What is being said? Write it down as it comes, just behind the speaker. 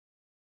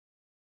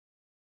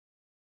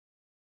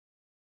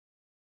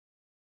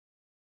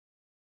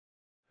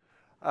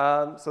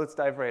So let's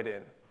dive right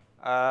in.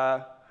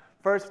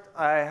 First,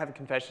 I have a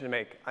confession to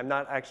make. I'm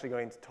not actually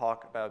going to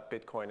talk about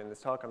Bitcoin in this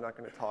talk. I'm not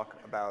going to talk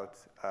about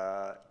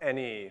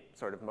any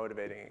sort of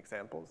motivating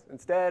examples.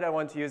 Instead, I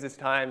want to use this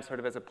time sort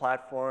of as a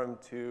platform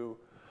to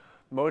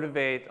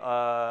motivate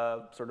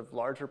a sort of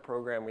larger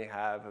program we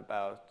have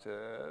about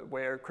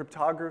where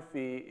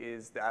cryptography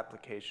is the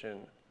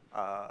application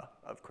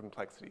of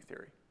complexity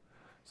theory.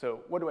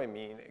 So what do I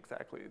mean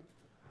exactly?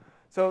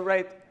 So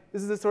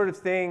this is the sort of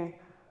thing,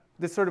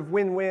 this sort of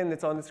win-win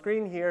that's on the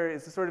screen here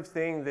is the sort of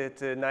thing that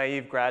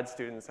naive grad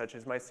students such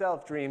as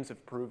myself dreams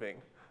of proving.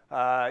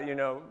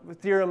 The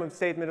theorem of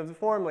statement of the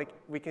form, like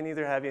we can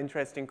either have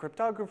interesting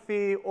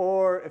cryptography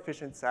or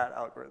efficient SAT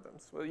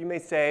algorithms. Well, you may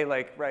say,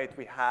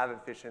 we have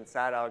efficient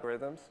SAT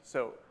algorithms,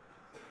 so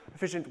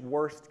efficient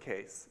worst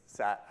case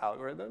SAT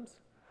algorithms.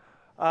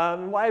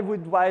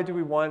 Why do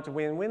we want a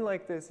win-win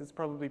like this? It's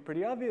probably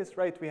pretty obvious,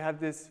 right? We have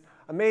this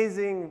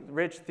amazing,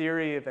 rich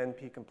theory of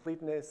NP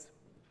completeness,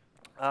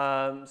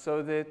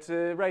 so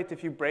that,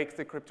 if you break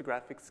the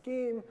cryptographic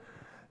scheme,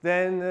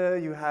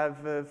 then you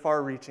have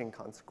far-reaching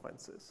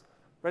consequences.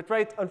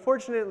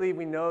 Unfortunately,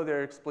 we know there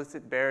are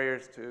explicit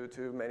barriers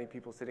to many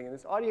people sitting in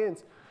this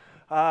audience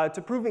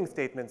to proving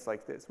statements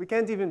like this. We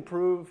can't even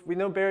prove, we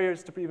know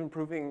barriers to even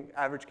proving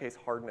average case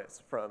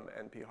hardness from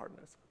NP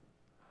hardness.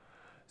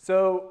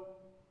 So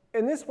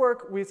in this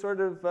work, we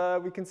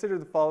we consider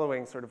the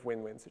following sort of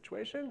win-win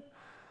situation.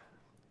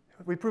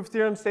 We prove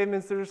theorem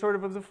statements that are sort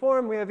of the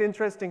form. We have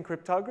interesting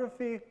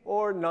cryptography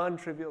or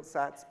non-trivial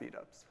SAT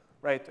speedups.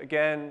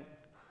 Again,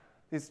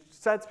 these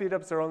SAT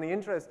speedups are only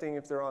interesting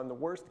if they're on the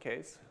worst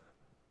case.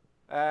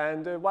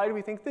 And why do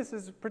we think this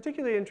is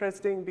particularly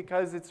interesting?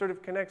 Because it sort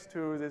of connects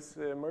to this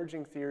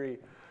emerging theory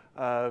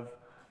of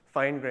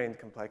fine-grained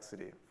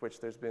complexity, of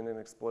which there's been an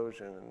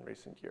explosion in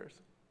recent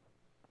years.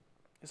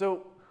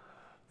 So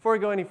before I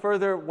go any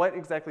further, what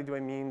exactly do I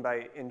mean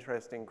by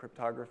interesting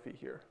cryptography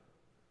here?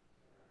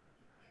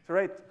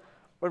 So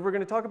what we're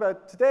going to talk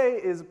about today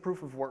is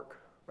proof of work.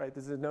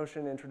 This is a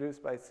notion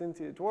introduced by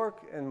Cynthia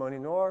Dwork and Moni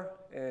Noor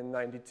in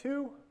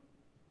 '92.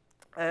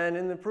 And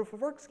in the proof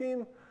of work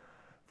scheme,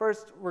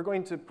 first, we're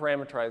going to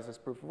parameterize this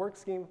proof of work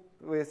scheme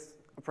with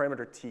a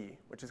parameter t,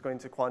 which is going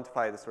to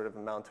quantify the sort of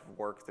amount of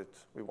work that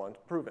we want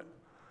proven.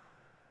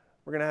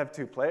 We're going to have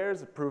two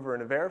players, a prover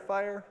and a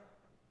verifier.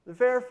 The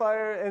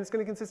verifier, and it's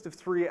going to consist of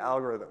three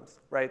algorithms.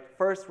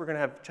 First, we're going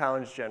to have a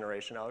challenge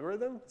generation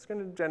algorithm. It's going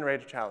to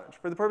generate a challenge.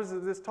 For the purposes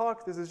of this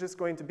talk, this is just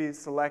going to be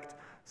select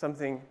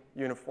something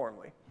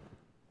uniformly.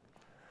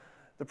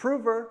 The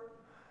prover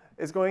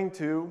is going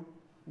to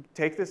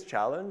take this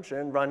challenge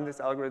and run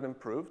this algorithm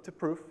prove to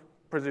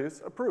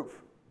produce a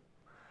proof.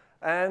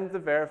 And the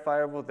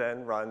verifier will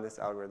then run this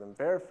algorithm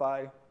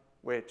verify,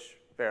 which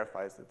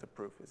verifies that the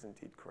proof is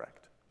indeed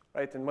correct.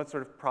 And what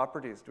sort of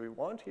properties do we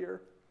want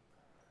here?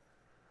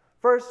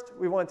 First,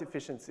 we want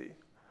efficiency.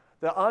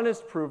 The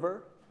honest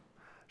prover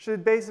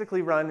should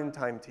basically run in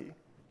time t.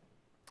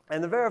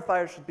 And the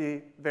verifier should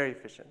be very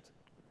efficient.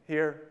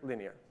 Here,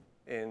 linear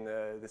in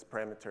this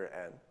parameter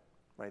n.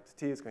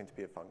 T is going to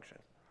be a function.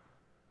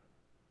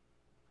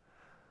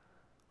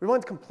 We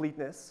want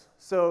completeness.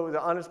 So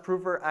the honest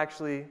prover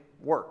actually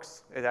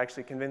works. It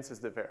actually convinces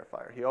the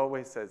verifier. He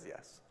always says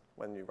yes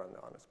when you run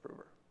the honest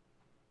prover.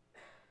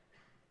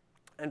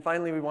 And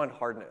finally, we want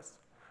hardness,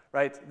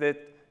 that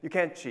you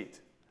can't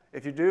cheat.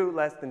 If you do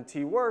less than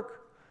t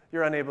work,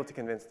 you're unable to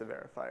convince the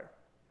verifier.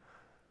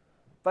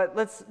 But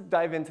let's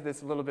dive into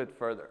this a little bit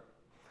further.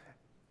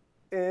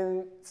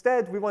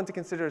 Instead, we want to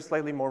consider a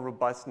slightly more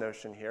robust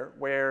notion here,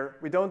 where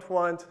we don't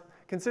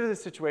consider the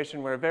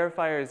situation where a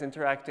verifier is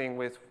interacting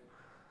with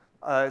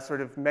a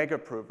sort of mega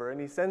prover, and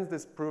he sends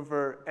this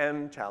prover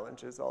m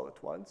challenges all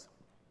at once.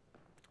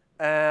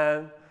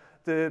 And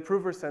the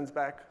prover sends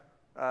back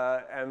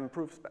m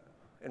proofs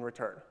in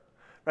return.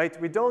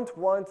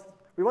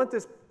 We want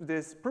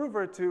this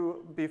prover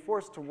to be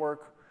forced to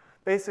work.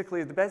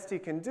 Basically, the best he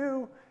can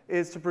do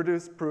is to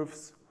produce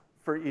proofs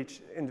for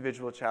each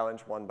individual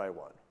challenge one by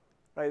one.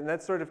 And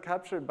that's sort of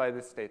captured by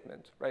this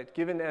statement.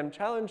 Given m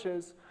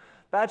challenges,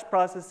 batch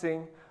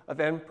processing of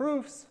m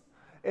proofs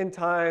in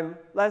time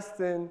less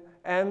than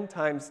m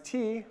times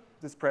t,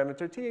 this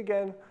parameter t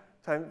again,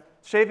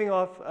 shaving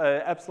off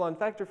an epsilon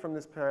factor from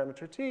this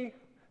parameter t,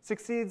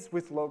 succeeds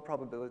with low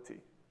probability.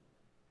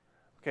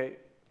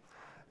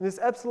 In this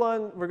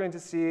epsilon, we're going to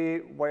see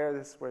where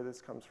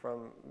this comes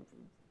from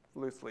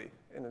loosely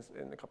in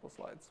a couple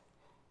slides.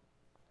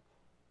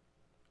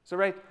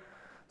 So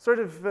sort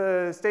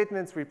of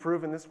statements we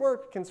prove in this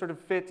work can sort of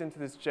fit into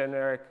this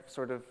generic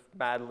sort of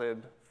Mad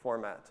Lib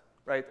format.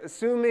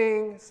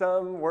 Assuming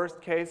some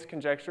worst case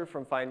conjecture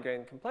from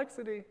fine-grained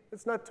complexity,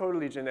 it's not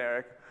totally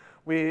generic.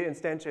 We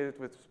instantiate it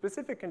with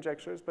specific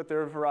conjectures, but there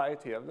are a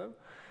variety of them.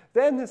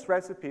 Then this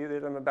recipe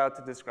that I'm about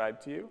to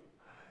describe to you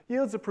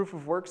yields a proof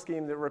of work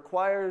scheme that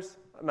requires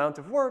amount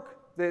of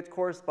work that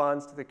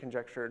corresponds to the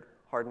conjectured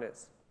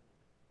hardness.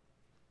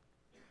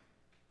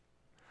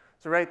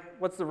 So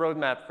what's the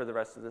roadmap for the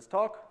rest of this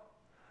talk?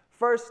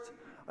 First,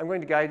 I'm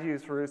going to guide you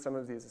through some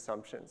of these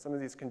assumptions, some of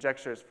these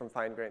conjectures from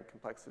fine-grained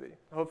complexity.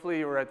 Hopefully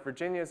you were at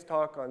Virginia's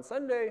talk on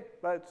Sunday,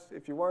 but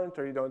if you weren't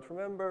or you don't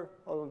remember,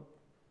 I'll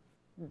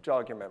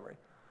jog your memory.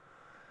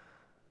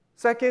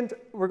 Second,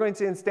 we're going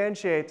to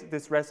instantiate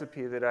this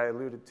recipe that I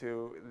alluded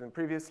to in the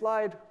previous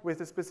slide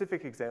with a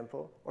specific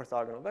example,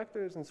 orthogonal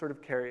vectors, and sort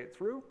of carry it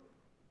through.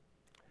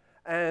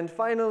 And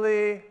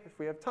finally, if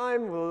we have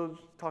time, we'll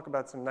talk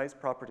about some nice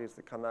properties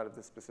that come out of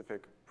this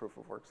specific proof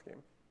of work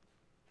scheme.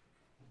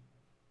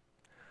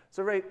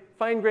 So right,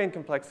 fine-grained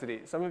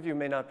complexity. Some of you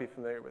may not be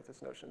familiar with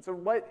this notion. So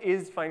what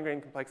is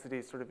fine-grained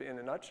complexity sort of in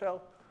a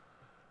nutshell?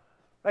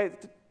 Right,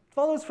 it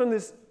follows from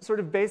this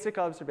sort of basic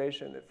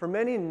observation that for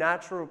many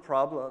natural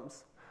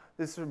problems,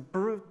 this sort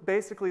of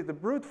basically the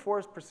brute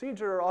force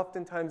procedure, or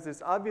oftentimes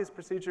this obvious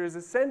procedure, is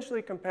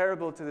essentially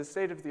comparable to the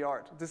state of the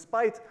art,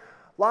 despite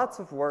lots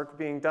of work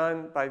being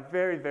done by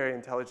very, very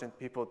intelligent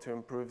people to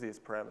improve these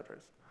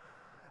parameters.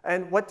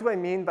 And what do I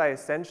mean by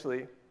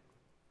essentially?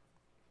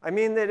 I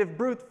mean that if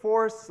brute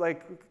force,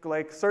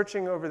 like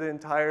searching over the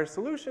entire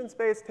solution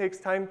space, takes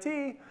time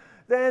t,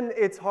 then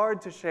it's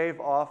hard to shave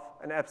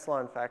off an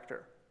epsilon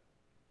factor,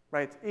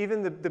 right?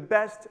 Even the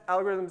best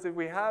algorithms that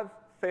we have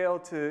fail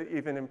to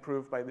even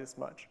improve by this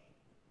much.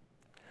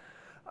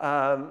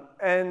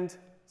 And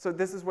so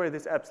this is where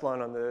this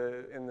epsilon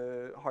in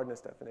the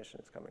hardness definition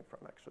is coming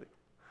from, actually.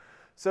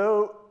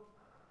 So,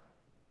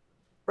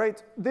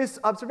 right, this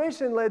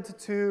observation led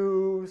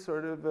to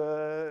sort of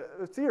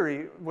a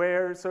theory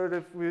where sort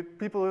of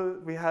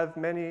we have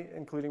many,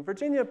 including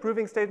Virginia,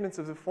 proving statements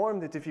of the form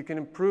that if you can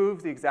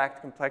improve the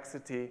exact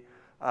complexity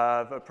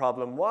of a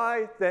problem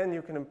y, then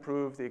you can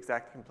improve the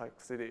exact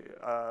complexity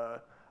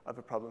of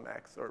a problem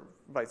x, or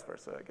vice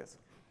versa, I guess.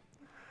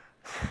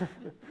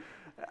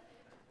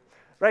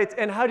 Right,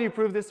 and how do you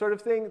prove this sort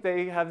of thing?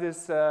 They have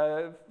this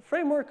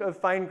framework of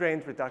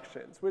fine-grained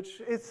reductions, which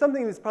is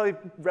something that's probably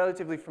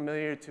relatively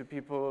familiar to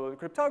people,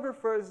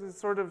 cryptographers, is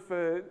sort of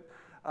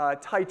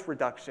tight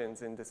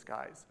reductions in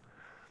disguise.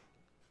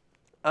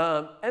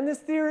 And this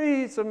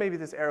theory, so maybe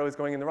this arrow is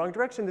going in the wrong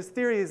direction, this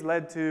theory has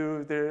led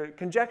to the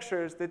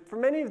conjectures that for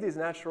many of these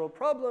natural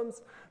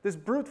problems, this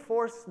brute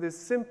force, this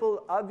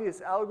simple,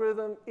 obvious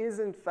algorithm is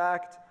in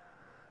fact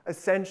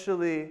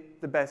essentially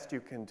the best you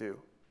can do,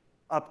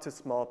 up to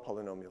small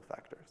polynomial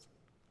factors.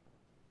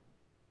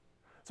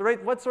 So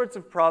right, what sorts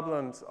of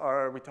problems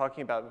are we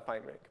talking about in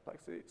fine-grained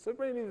complexity? So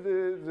maybe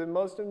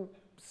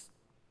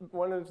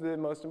one of the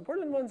most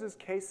important ones is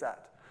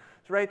KSAT.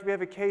 So right, we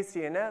have a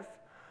K-CNF,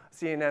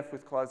 CNF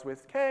with clause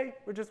width K.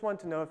 We just want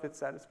to know if it's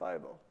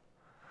satisfiable.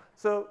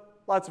 So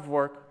lots of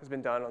work has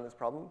been done on this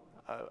problem,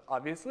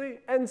 obviously.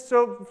 And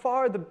so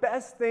far, the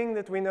best thing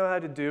that we know how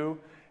to do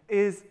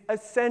is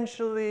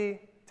essentially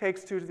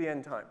takes 2 to the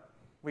n time.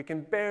 We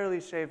can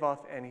barely shave off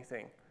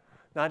anything,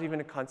 not even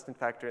a constant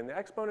factor in the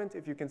exponent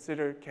if you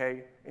consider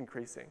k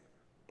increasing.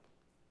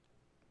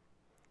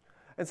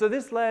 And so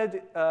this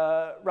led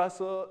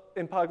Russell,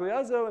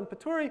 Impagliazzo, and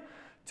Paturi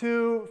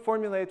to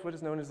formulate what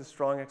is known as the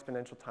strong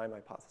exponential time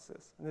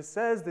hypothesis. And this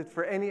says that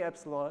for any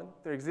epsilon,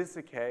 there exists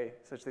a k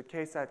such that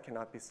KSAT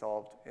cannot be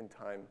solved in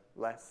time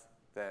less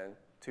than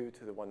 2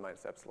 to the 1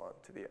 minus epsilon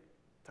to the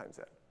times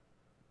n.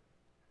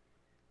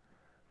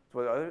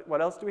 So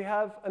what else do we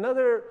have?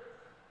 Another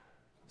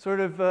sort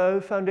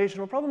of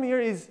foundational problem here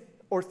is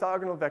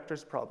orthogonal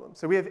vectors problem.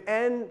 So we have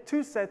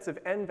two sets of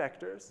n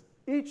vectors,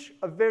 each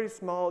of very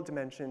small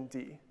dimension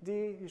d.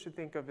 D you should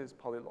think of as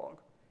polylog.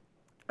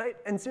 Right?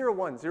 And 0,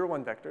 1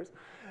 vectors.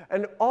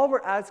 And all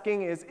we're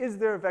asking is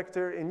there a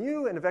vector in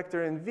U and a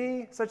vector in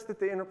V such that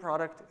the inner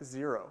product is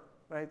 0?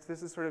 Right?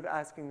 This is sort of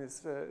asking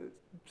this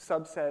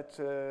subset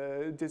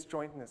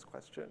disjointness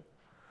question.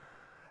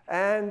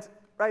 And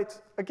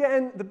right,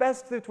 again, the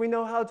best that we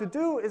know how to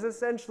do is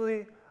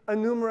essentially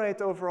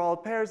enumerate overall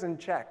pairs and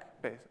check,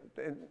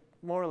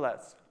 more or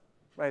less,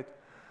 right?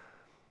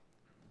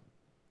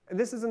 And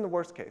this is in the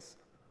worst case.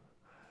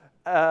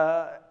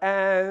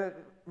 And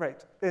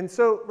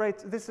so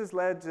this has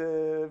led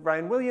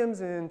Ryan Williams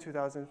in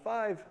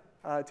 2005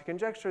 to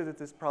conjecture that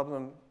this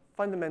problem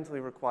fundamentally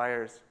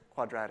requires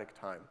quadratic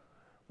time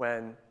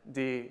when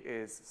d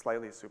is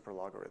slightly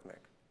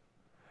superlogarithmic.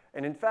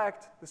 And in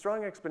fact, the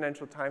strong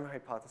exponential time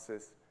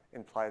hypothesis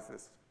implies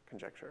this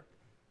conjecture.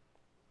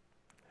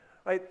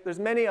 Right? There's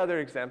many other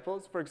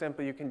examples. For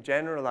example, you can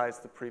generalize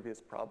the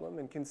previous problem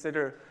and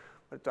consider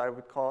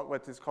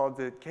what is called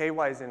the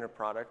k-wise inner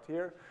product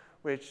here,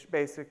 which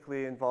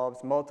basically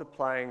involves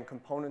multiplying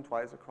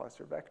component-wise across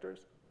your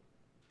vectors.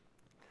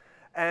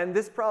 And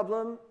this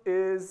problem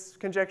is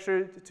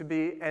conjectured to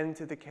be n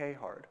to the k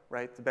hard,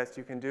 right? The best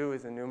you can do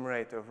is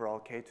enumerate overall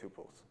k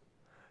tuples.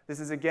 This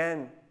is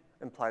again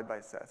implied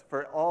by Seth.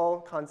 For all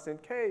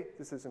constant k,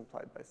 this is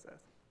implied by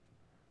Seth.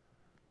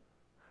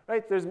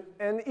 Right,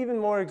 and even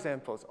more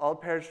examples. All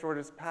paired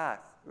shortest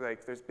path.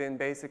 Like there's been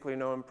basically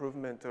no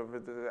improvement over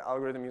the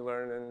algorithm you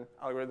learn in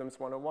Algorithms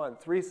 101.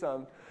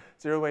 Threesome,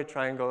 zero-way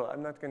triangle.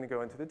 I'm not going to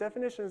go into the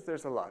definitions.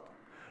 There's a lot.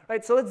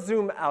 Right, so let's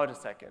zoom out a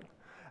second.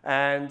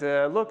 And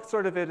look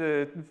sort of at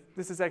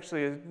this is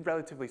actually a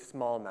relatively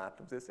small map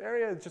of this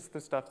area, just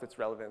the stuff that's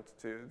relevant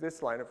to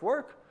this line of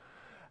work.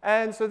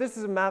 And so this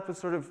is a map of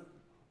sort of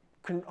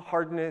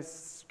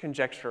hardness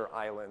conjecture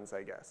islands,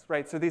 I guess,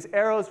 right? So these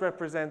arrows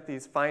represent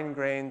these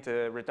fine-grained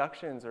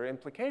reductions or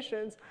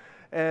implications,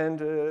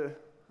 and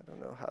I don't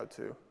know how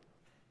to,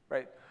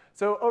 right?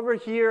 So over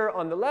here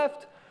on the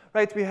left,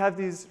 right, we have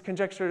these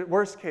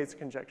worst-case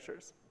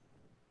conjectures.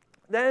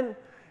 Then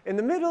in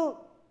the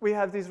middle, we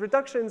have these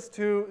reductions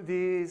to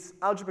these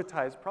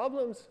algebratized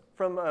problems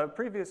from a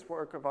previous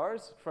work of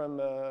ours from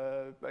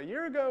a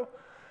year ago,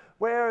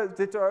 where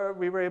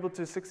we were able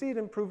to succeed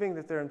in proving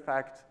that they're in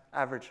fact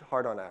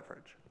hard on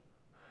average.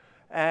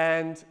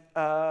 And,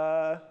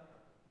 well,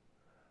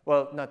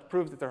 not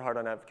prove that they're hard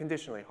on average,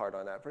 conditionally hard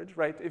on average,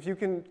 right? If you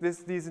can,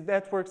 these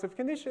networks of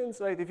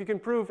conditions, right, if you can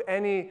prove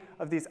any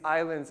of these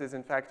islands is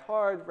in fact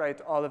hard,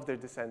 right, all of their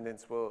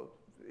descendants will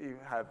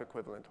have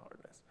equivalent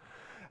hardness.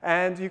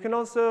 And you can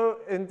also,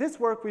 in this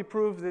work, we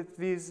prove that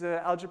these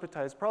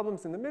algebratized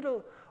problems in the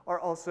middle are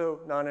also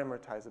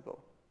non-amortizable,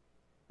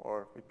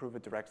 or we prove a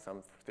direct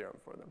sum theorem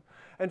for them.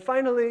 And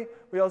finally,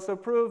 we also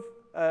prove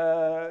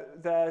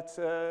that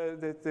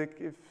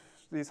if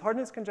these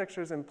hardness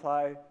conjectures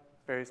imply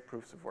various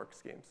proofs of work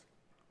schemes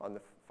on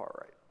the far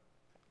right.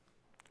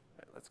 All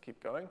right, let's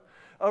keep going.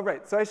 Oh,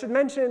 right, so I should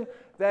mention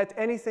that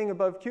anything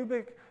above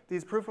cubic,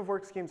 these proof of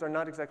work schemes are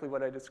not exactly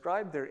what I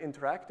described. They're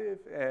interactive,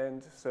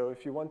 and so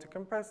if you want to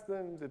compress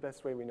them, the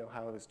best way we know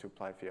how is to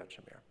apply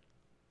Fiat-Shamir.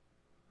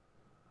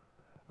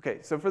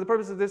 Okay, so for the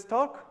purpose of this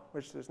talk,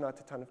 which there's not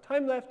a ton of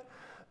time left,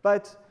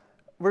 but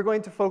we're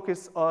going to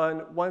focus on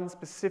one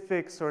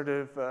specific sort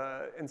of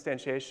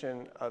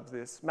instantiation of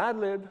this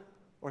MADLib,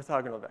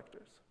 orthogonal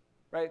vectors,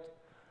 right?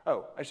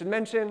 Oh, I should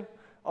mention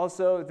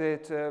also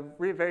that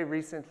very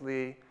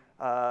recently,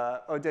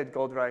 Oded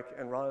Goldreich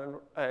and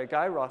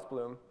Guy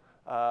Rothblum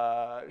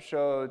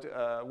showed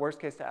worst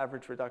case to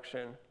average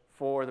reduction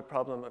for the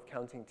problem of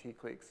counting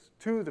t-cliques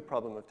to the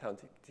problem of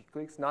counting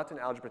t-cliques, not an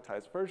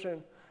algebratized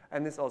version,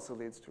 and this also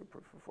leads to a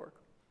proof of work.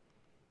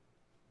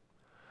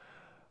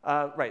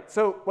 Right,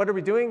 so what are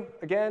we doing?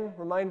 Again,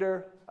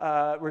 reminder,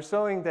 we're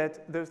showing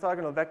that the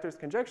orthogonal vectors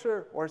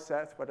conjecture, or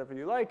Seth, whatever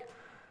you like,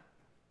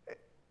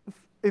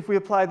 if we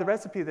apply the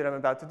recipe that I'm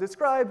about to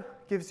describe,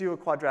 gives you a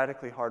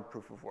quadratically hard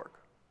proof of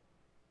work.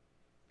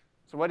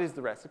 So what is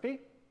the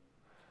recipe?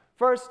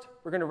 First,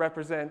 we're going to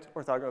represent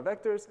orthogonal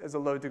vectors as a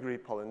low-degree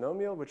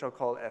polynomial, which I'll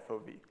call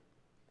FOV.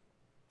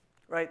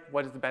 Right,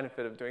 what is the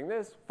benefit of doing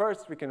this?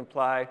 First, we can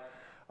apply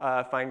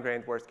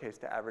fine-grained worst case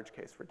to average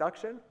case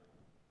reduction.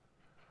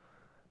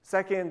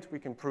 Second, we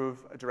can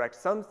prove a direct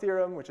sum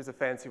theorem, which is a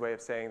fancy way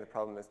of saying the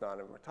problem is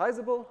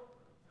non-amortizable.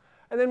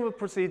 And then we'll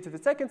proceed to the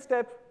second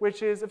step,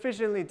 which is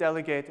efficiently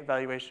delegate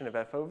evaluation of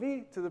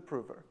FOV to the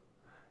prover,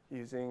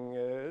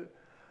 using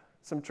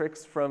some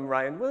tricks from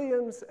Ryan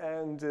Williams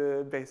and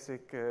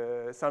basic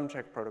sum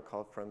check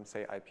protocol from,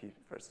 say, IP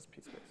versus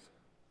p-space,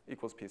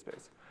 equals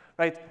p-space.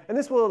 Right? And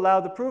this will allow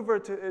the prover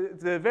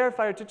the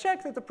verifier to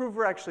check that the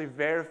prover actually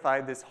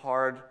verified this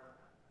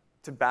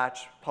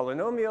hard-to-batch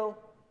polynomial.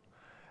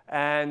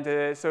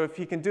 And so if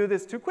he can do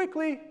this too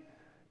quickly,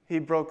 he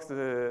broke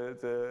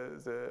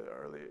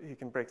he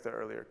can break the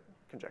earlier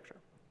conjecture.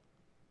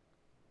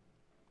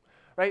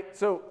 Right?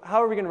 So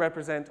how are we going to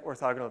represent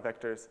orthogonal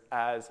vectors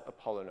as a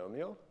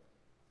polynomial?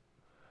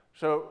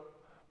 So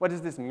what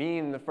does this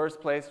mean in the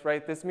first place,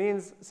 right? This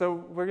means, so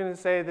we're going to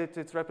say that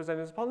it's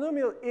represented as a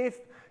polynomial. If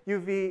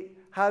UV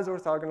has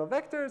orthogonal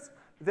vectors,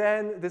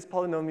 then this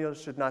polynomial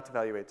should not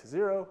evaluate to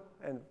 0,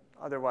 and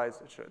otherwise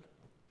it should.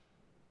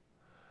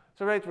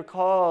 So right,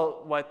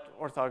 recall what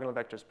orthogonal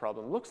vectors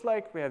problem looks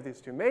like. We have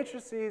these two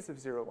matrices of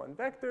 0, 1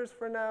 vectors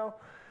for now.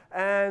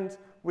 And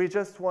we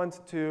just want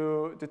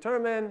to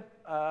determine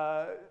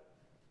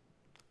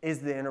is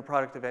the inner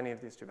product of any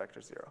of these two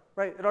vectors 0,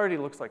 right? It already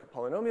looks like a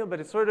polynomial, but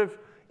it's sort of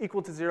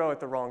equal to 0 at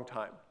the wrong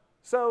time.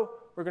 So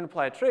we're going to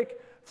apply a trick,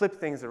 flip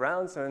things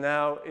around. So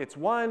now it's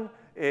 1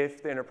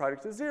 if the inner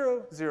product is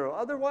 0, 0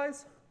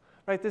 otherwise.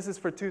 Right? This is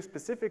for two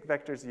specific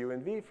vectors u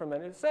and v from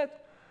any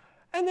set.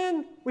 And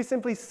then we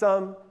simply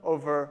sum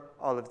over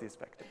all of these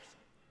vectors,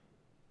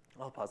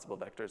 all possible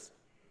vectors,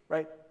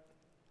 right?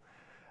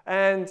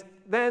 And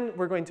then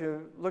we're going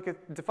to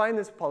define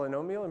this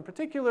polynomial in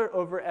particular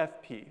over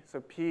fp.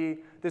 So p,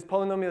 this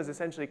polynomial is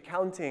essentially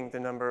counting the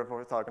number of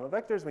orthogonal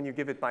vectors when you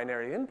give it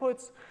binary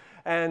inputs.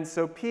 And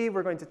so p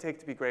we're going to take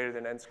to be greater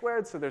than n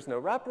squared, so there's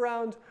no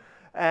wraparound.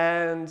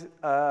 And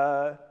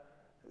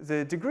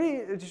the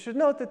degree, you should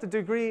note that the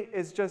degree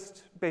is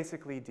just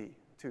basically d,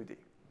 2d.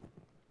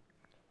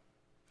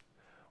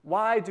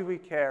 Why do we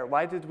care?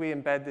 Why did we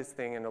embed this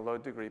thing in a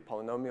low-degree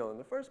polynomial in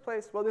the first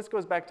place? Well, this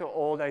goes back to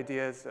old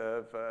ideas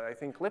of, I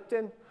think,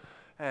 Lipton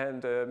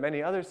and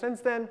many others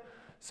since then.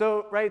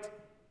 So, right,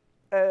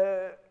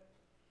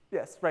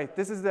 yes, right,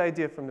 this is the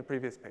idea from the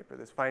previous paper,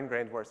 this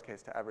fine-grained worst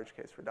case to average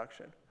case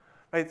reduction.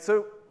 Right,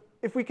 so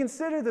if we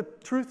consider the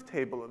truth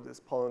table of this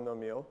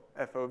polynomial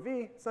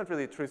FOV, it's not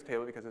really a truth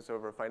table because it's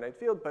over a finite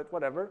field, but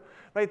whatever,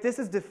 right? This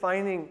is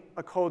defining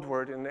a code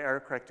word in an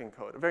error-correcting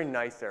code, a very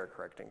nice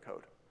error-correcting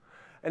code.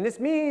 And this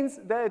means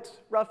that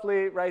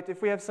roughly, right,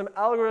 if we have some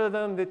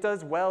algorithm that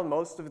does well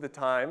most of the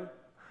time,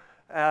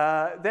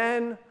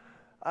 then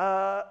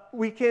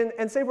we can,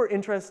 and say we're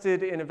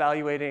interested in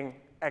evaluating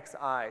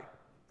xi,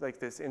 like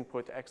this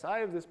input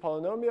xi of this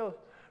polynomial,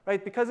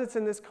 right? Because it's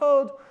in this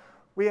code,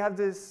 we have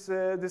this,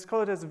 this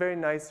code has very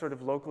nice sort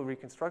of local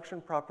reconstruction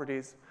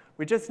properties.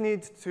 We just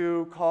need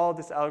to call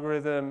this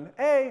algorithm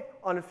A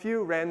on a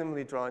few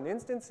randomly drawn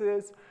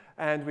instances,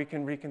 and we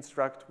can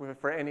reconstruct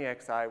for any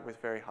xi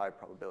with very high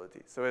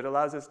probability. So it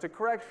allows us to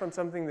correct from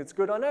something that's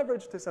good on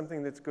average to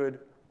something that's good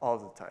all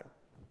the time.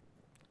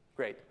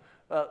 Great.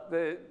 Well,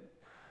 the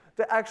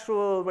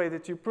actual way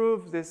that you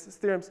prove this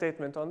theorem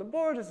statement on the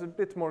board is a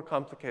bit more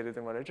complicated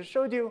than what I just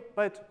showed you,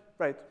 but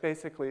right,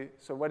 basically,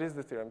 so what is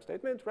the theorem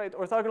statement? Right,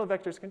 orthogonal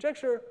vectors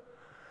conjecture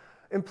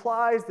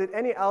implies that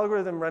any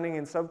algorithm running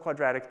in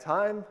subquadratic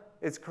time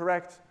is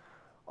correct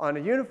on a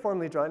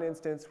uniformly drawn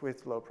instance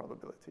with low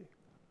probability.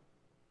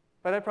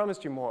 But I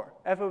promised you more.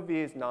 FOV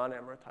is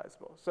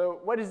non-amortizable. So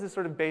what is this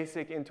sort of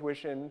basic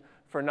intuition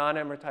for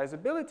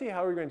non-amortizability?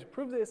 How are we going to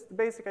prove this? The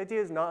basic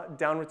idea is not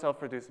downward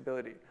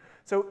self-reducibility.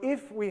 So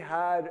if we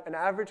had an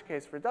average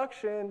case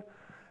reduction,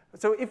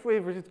 so if we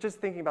were just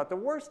thinking about the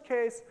worst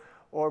case,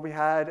 or we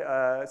had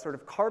a sort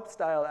of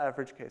CARP-style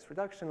average case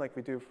reduction like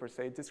we do for,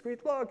 say,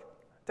 discrete log,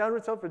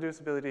 downward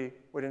self-reducibility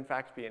would in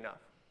fact be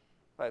enough.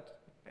 But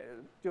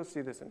you'll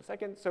see this in a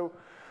second. So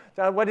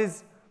what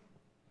is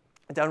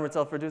downward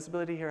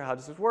self-reducibility here? How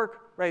does it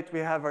work? Right, we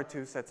have our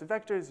two sets of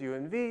vectors, u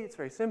and v. It's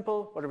very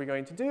simple. What are we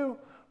going to do?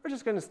 We're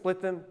just going to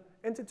split them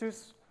into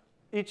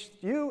each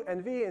u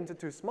and v into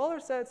two smaller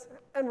sets,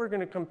 and we're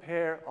going to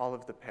compare all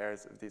of the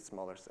pairs of these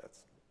smaller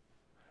sets.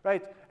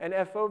 Right, and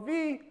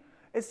FOV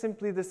is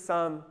simply the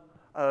sum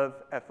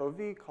of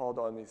FOV called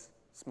on these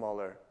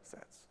smaller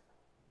sets.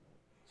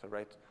 So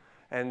right,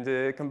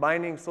 and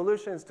combining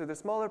solutions to the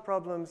smaller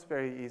problems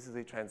very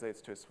easily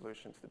translates to a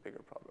solution to the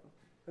bigger problem.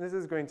 And this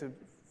is going to,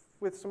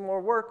 with some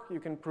more work, you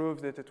can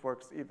prove that it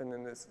works even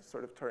in this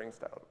sort of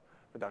Turing-style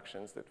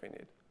reductions that we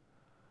need.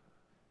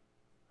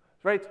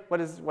 Right,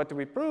 what do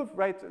we prove?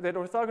 Right, that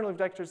orthogonal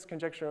vectors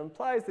conjecture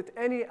implies that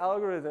any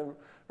algorithm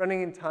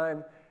running in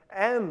time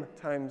m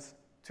times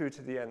 2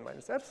 to the n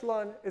minus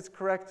epsilon is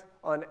correct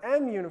on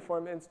m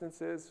uniform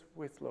instances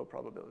with low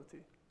probability.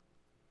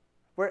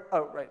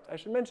 Oh, right, I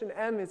should mention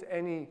m is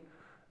any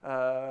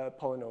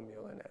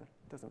polynomial in n.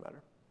 Doesn't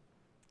matter.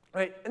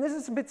 Right, and this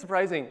is a bit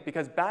surprising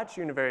because batch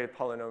univariate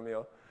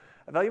polynomial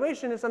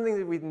evaluation is something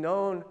that we've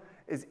known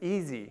is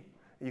easy.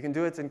 You can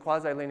do it in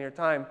quasi-linear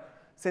time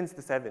since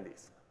the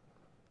 70s.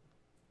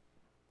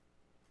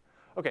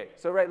 OK,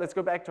 so right, let's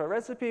go back to our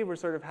recipe. We're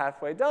sort of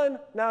halfway done.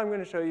 Now I'm going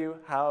to show you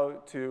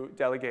how to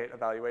delegate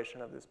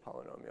evaluation of this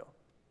polynomial,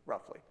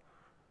 roughly.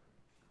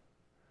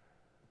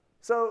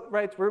 So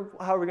right,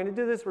 how are we going to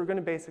do this? We're going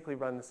to basically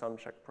run the sum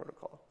check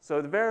protocol.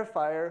 So the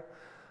verifier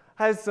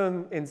has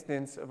some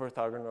instance of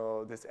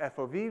orthogonal, this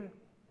FOV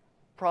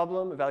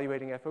problem,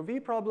 evaluating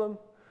FOV problem,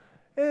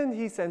 and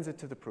he sends it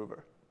to the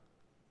prover.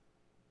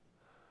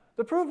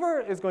 The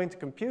prover is going to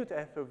compute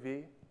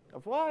FOV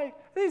of y,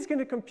 and he's going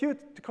to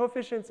compute the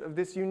coefficients of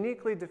this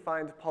uniquely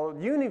defined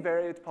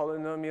univariate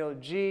polynomial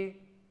g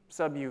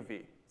sub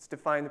uv. It's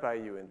defined by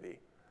u and v.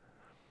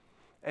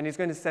 And he's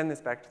going to send this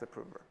back to the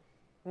prover.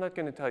 I'm not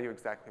going to tell you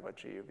exactly what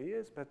GUV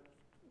is, but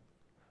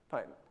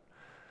fine.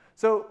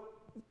 So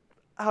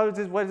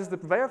what is the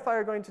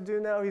verifier going to do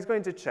now? He's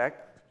going to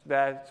check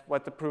that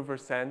what the prover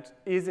sent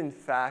is in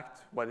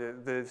fact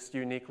what this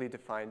uniquely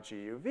defined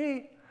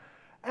GUV,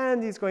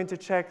 and he's going to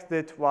check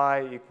that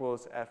y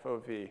equals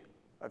FOV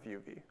of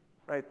UV.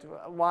 Right?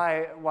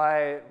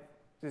 Why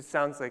this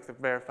sounds like the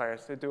verifier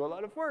has to do a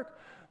lot of work,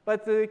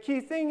 but the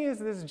key thing is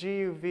this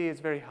GUV is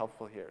very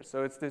helpful here.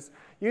 So it's this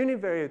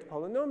univariate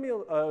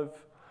polynomial of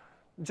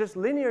just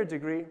linear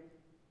degree,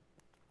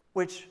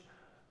 which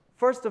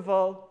first of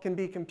all can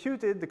be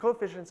computed, the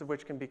coefficients of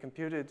which can be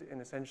computed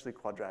in essentially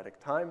quadratic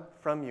time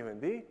from u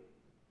and v.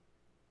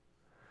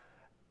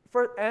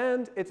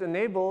 And it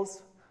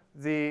enables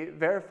the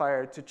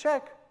verifier to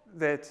check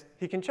that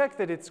he can check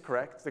that it's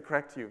correct, the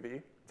correct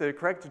UV, the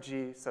correct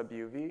G sub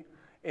UV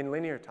in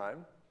linear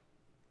time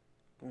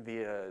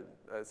via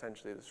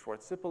essentially the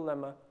Schwarz-Zippel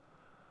lemma.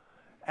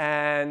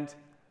 And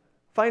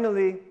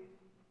finally,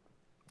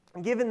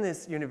 given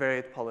this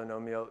univariate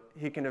polynomial,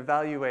 he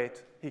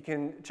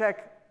can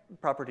check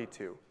property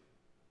 2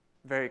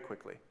 very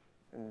quickly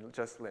in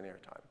just linear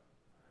time.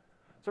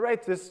 So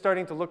right, this is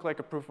starting to look like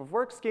a proof of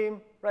work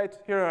scheme, right?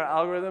 Here are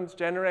algorithms.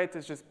 Generate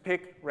is just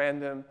pick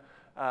random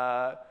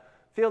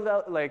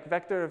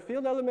vector of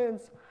field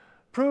elements.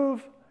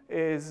 Prove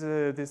is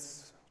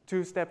this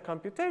 2-step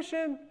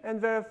computation, and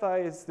verify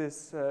is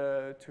this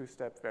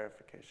 2-step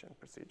verification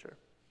procedure.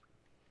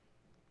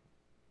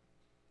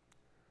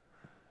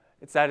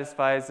 It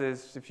satisfies,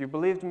 if you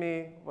believed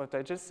me, what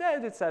I just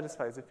said, it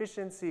satisfies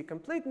efficiency,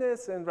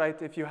 completeness, and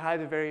if you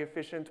had a very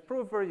efficient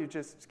prover, you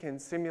just can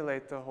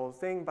simulate the whole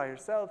thing by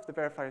yourself. The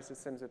verifier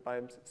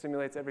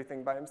simulates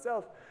everything by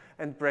himself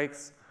and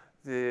breaks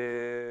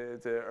the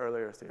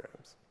earlier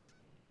theorems.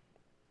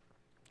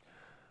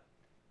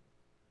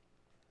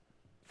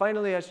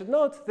 Finally, I should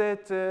note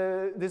that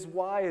this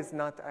y is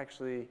not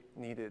actually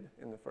needed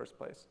in the first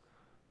place.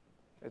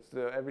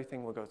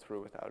 Everything will go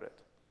through without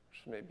it,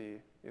 which may be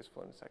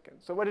useful in a second.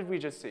 So what did we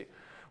just see?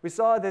 We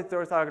saw that the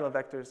orthogonal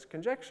vectors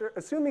conjecture,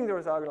 assuming the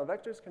orthogonal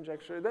vectors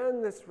conjecture,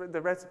 then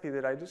the recipe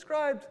that I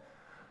described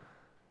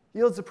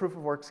yields a proof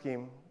of work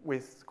scheme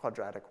with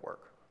quadratic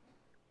work.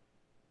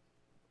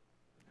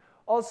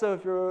 Also,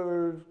 if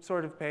you're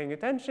sort of paying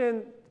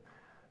attention,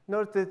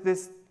 note that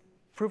this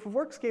proof of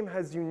work scheme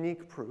has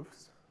unique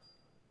proofs.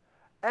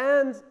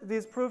 And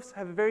these proofs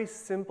have a very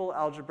simple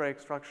algebraic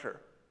structure.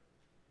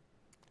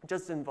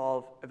 Just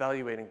involve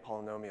evaluating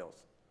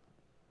polynomials.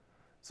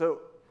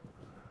 So,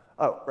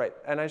 oh, right,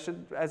 and I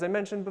should, as I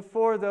mentioned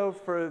before, though,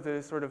 for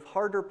the sort of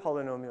harder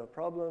polynomial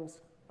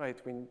problems,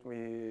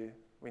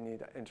 we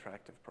need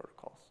interactive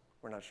protocols.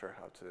 We're not sure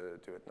how to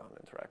do it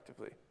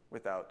non-interactively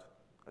without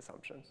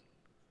assumptions,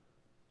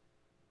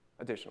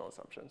 additional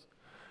assumptions.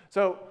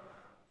 So,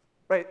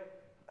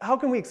 how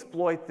can we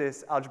exploit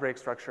this algebraic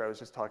structure I was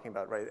just talking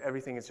about,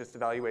 Everything is just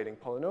evaluating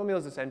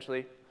polynomials,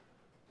 essentially.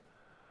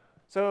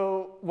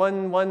 So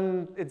one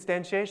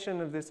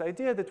instantiation of this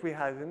idea that we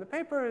have in the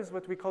paper is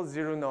what we call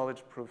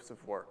zero-knowledge proofs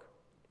of work.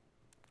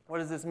 What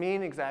does this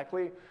mean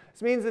exactly?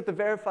 This means that the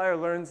verifier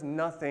learns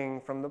nothing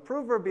from the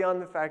prover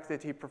beyond the fact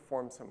that he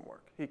performs some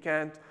work. He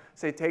can't,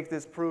 say, take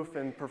this proof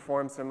and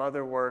perform some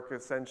other work,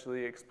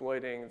 essentially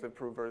exploiting the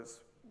prover's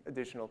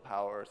additional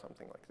power or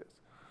something like this,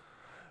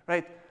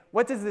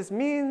 What does this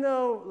mean,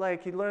 though?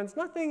 He learns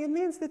nothing. It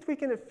means that we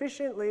can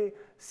efficiently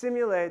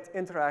simulate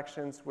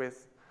interactions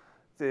with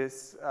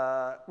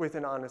with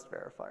an honest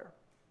verifier.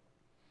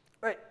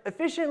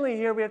 Efficiently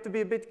here, we have to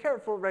be a bit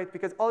careful,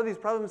 because all of these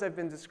problems I've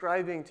been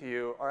describing to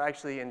you are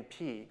actually in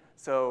P.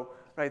 So,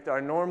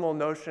 our normal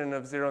notion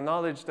of zero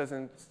knowledge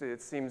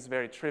it seems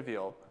very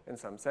trivial in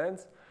some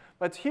sense.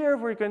 But here,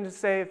 we're going to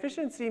say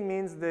efficiency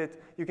means that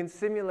you can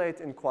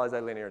simulate in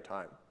quasi-linear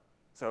time.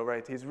 So,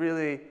 he's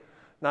really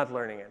not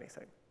learning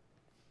anything.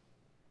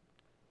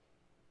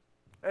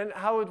 And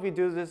how would we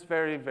do this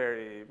very,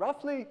 very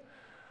roughly?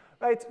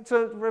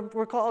 So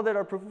recall that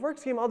our proof of work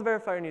scheme, all the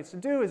verifier needs to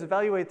do is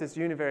evaluate this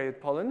univariate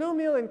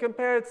polynomial and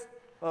compare it.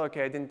 Oh,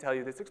 OK, I didn't tell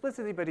you this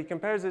explicitly, but he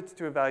compares it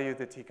to a value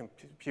that he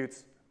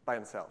computes by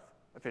himself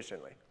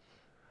efficiently.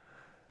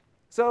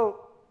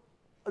 So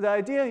the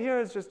idea here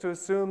is just to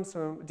assume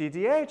some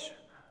DDH,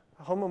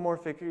 a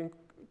homomorphic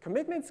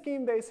commitment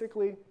scheme,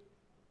 basically.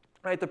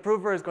 The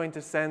prover is going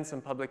to send some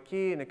public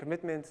key and a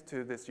commitment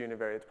to this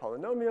univariate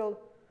polynomial.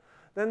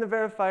 Then the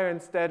verifier,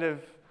 instead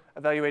of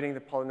evaluating the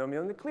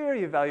polynomial in the clear,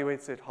 he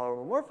evaluates it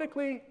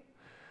homomorphically.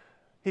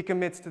 He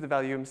commits to the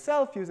value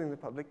himself using the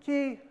public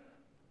key.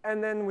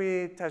 And then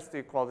we test the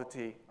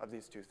equality of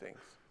these two things,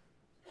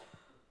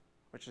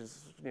 which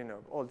is,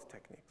 old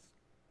techniques.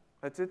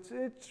 But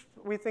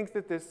we think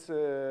that this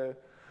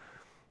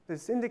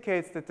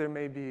indicates that there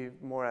may be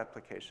more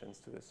applications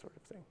to this sort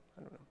of thing.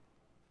 I don't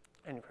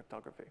know, in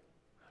cryptography.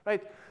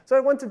 So I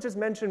want to just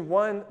mention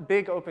one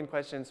big open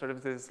question, sort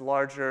of this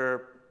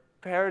larger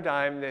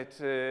paradigm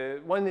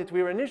one that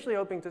we were initially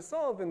hoping to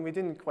solve, and we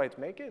didn't quite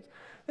make it.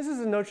 This is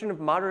the notion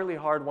of moderately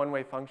hard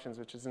one-way functions,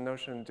 which is a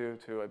notion due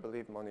to, I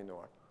believe,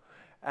 Moninor.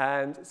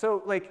 And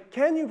so,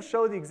 can you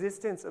show the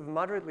existence of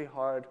moderately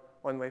hard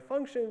one-way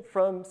function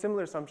from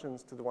similar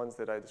assumptions to the ones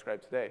that I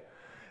described today?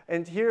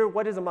 And here,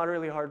 what is a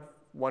moderately hard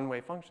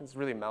one-way function? It's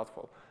really a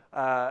mouthful.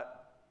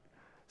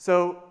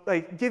 So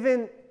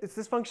given, it's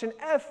this function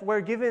f,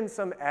 where given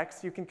some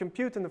x, you can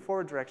compute in the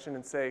forward direction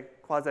and say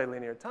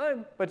quasi-linear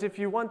time. But if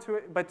you want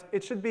to, but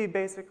it should be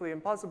basically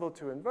impossible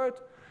to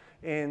invert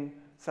in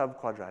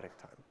sub-quadratic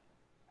time.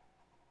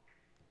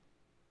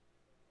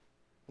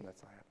 And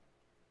that's all I have.